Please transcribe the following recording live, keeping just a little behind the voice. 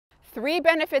3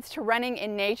 benefits to running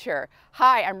in nature.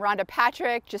 Hi, I'm Rhonda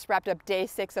Patrick. Just wrapped up day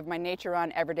 6 of my Nature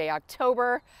Run Everyday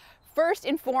October. First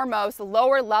and foremost,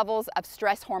 lower levels of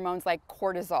stress hormones like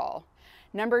cortisol.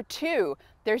 Number 2,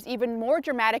 there's even more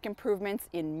dramatic improvements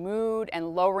in mood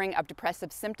and lowering of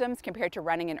depressive symptoms compared to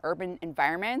running in urban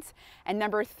environments. And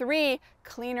number 3,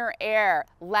 cleaner air,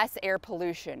 less air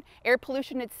pollution. Air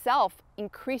pollution itself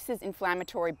increases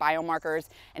inflammatory biomarkers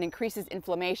and increases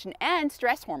inflammation and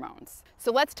stress hormones.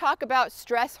 So let's talk about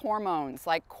stress hormones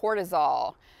like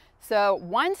cortisol. So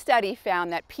one study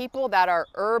found that people that are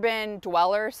urban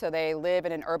dwellers, so they live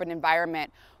in an urban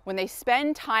environment, when they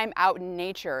spend time out in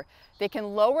nature, they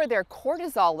can lower their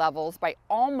cortisol levels by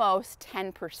almost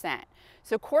 10%.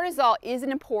 So cortisol is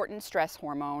an important stress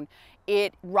hormone.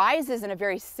 It rises in a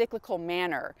very cyclical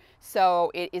manner.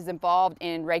 So it is involved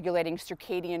in regulating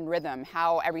circadian rhythm,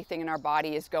 how everything in our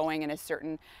body is going in a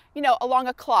certain, along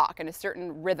a clock in a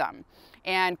certain rhythm.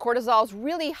 And cortisol is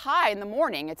really high in the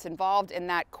morning. It's involved in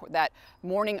that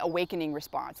morning awakening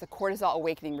response, the cortisol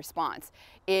awakening response.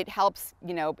 It helps,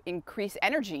 increase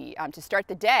energy to start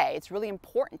the day. It's really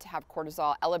important to have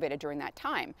cortisol elevated during that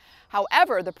time.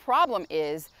 However, the problem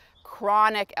is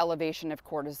chronic elevation of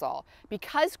cortisol.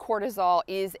 Because cortisol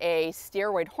is a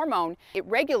steroid hormone, it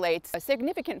regulates a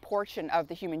significant portion of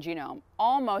the human genome,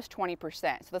 almost 20%.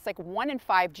 So that's like 1 in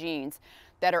 5 genes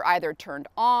that are either turned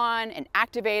on and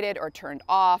activated or turned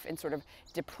off and sort of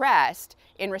depressed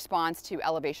in response to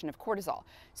elevation of cortisol.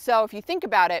 So if you think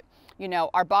about it,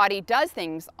 our body does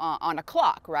things on a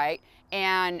clock, right?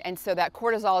 And so that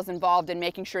cortisol is involved in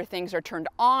making sure things are turned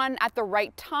on at the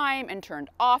right time and turned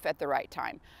off at the right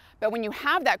time. But when you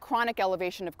have that chronic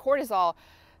elevation of cortisol,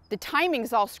 the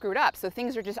timing's all screwed up. So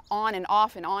things are just on and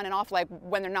off like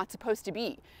when they're not supposed to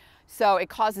be. So it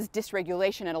causes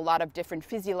dysregulation in a lot of different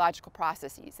physiological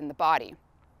processes in the body.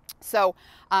 So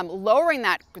lowering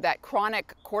that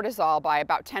chronic cortisol by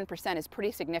about 10% is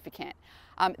pretty significant.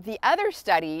 The other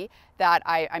study that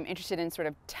I'm interested in sort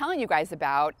of telling you guys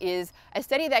about is a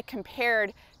study that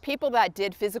compared people that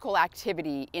did physical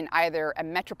activity in either a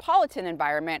metropolitan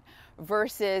environment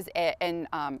versus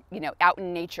out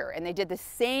in nature. And they did the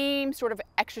same sort of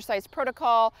exercise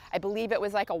protocol. I believe it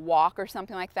was like a walk or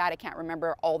something like that. I can't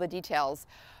remember all the details.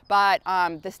 But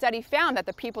the study found that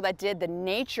the people that did the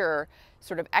nature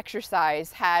sort of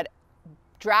exercise had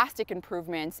drastic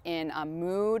improvements in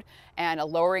mood and a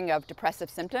lowering of depressive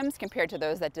symptoms compared to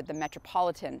those that did the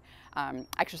metropolitan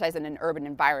exercise in an urban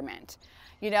environment.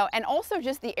 And also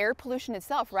just the air pollution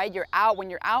itself, right? When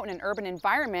you're out in an urban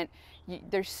environment,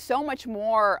 there's so much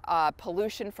more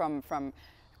pollution from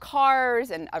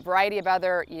cars and a variety of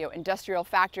other industrial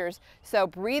factors. So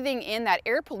breathing in that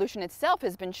air pollution itself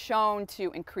has been shown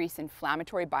to increase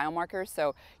inflammatory biomarkers.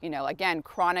 So again,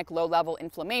 chronic low-level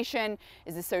inflammation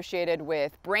is associated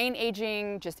with brain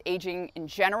aging, just aging in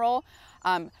general,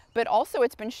 but also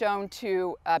it's been shown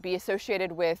to be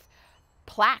associated with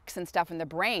plaques and stuff in the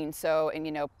brain, so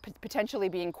potentially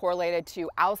being correlated to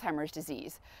Alzheimer's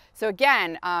disease. So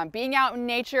again, being out in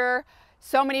nature,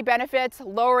 so many benefits: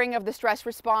 lowering of the stress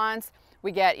response,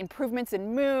 we get improvements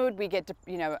in mood, we get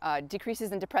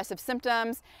decreases in depressive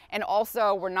symptoms, and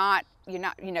also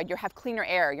you have cleaner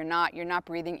air. You're not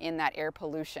breathing in that air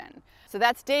pollution. So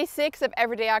that's day 6 of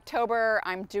Everyday October.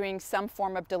 I'm doing some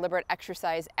form of deliberate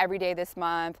exercise every day this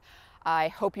month. I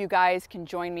hope you guys can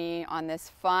join me on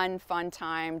this fun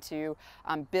time to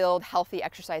build healthy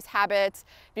exercise habits.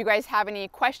 If you guys have any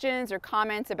questions or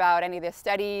comments about any of the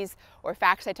studies or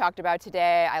facts I talked about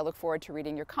today, I look forward to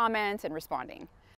reading your comments and responding.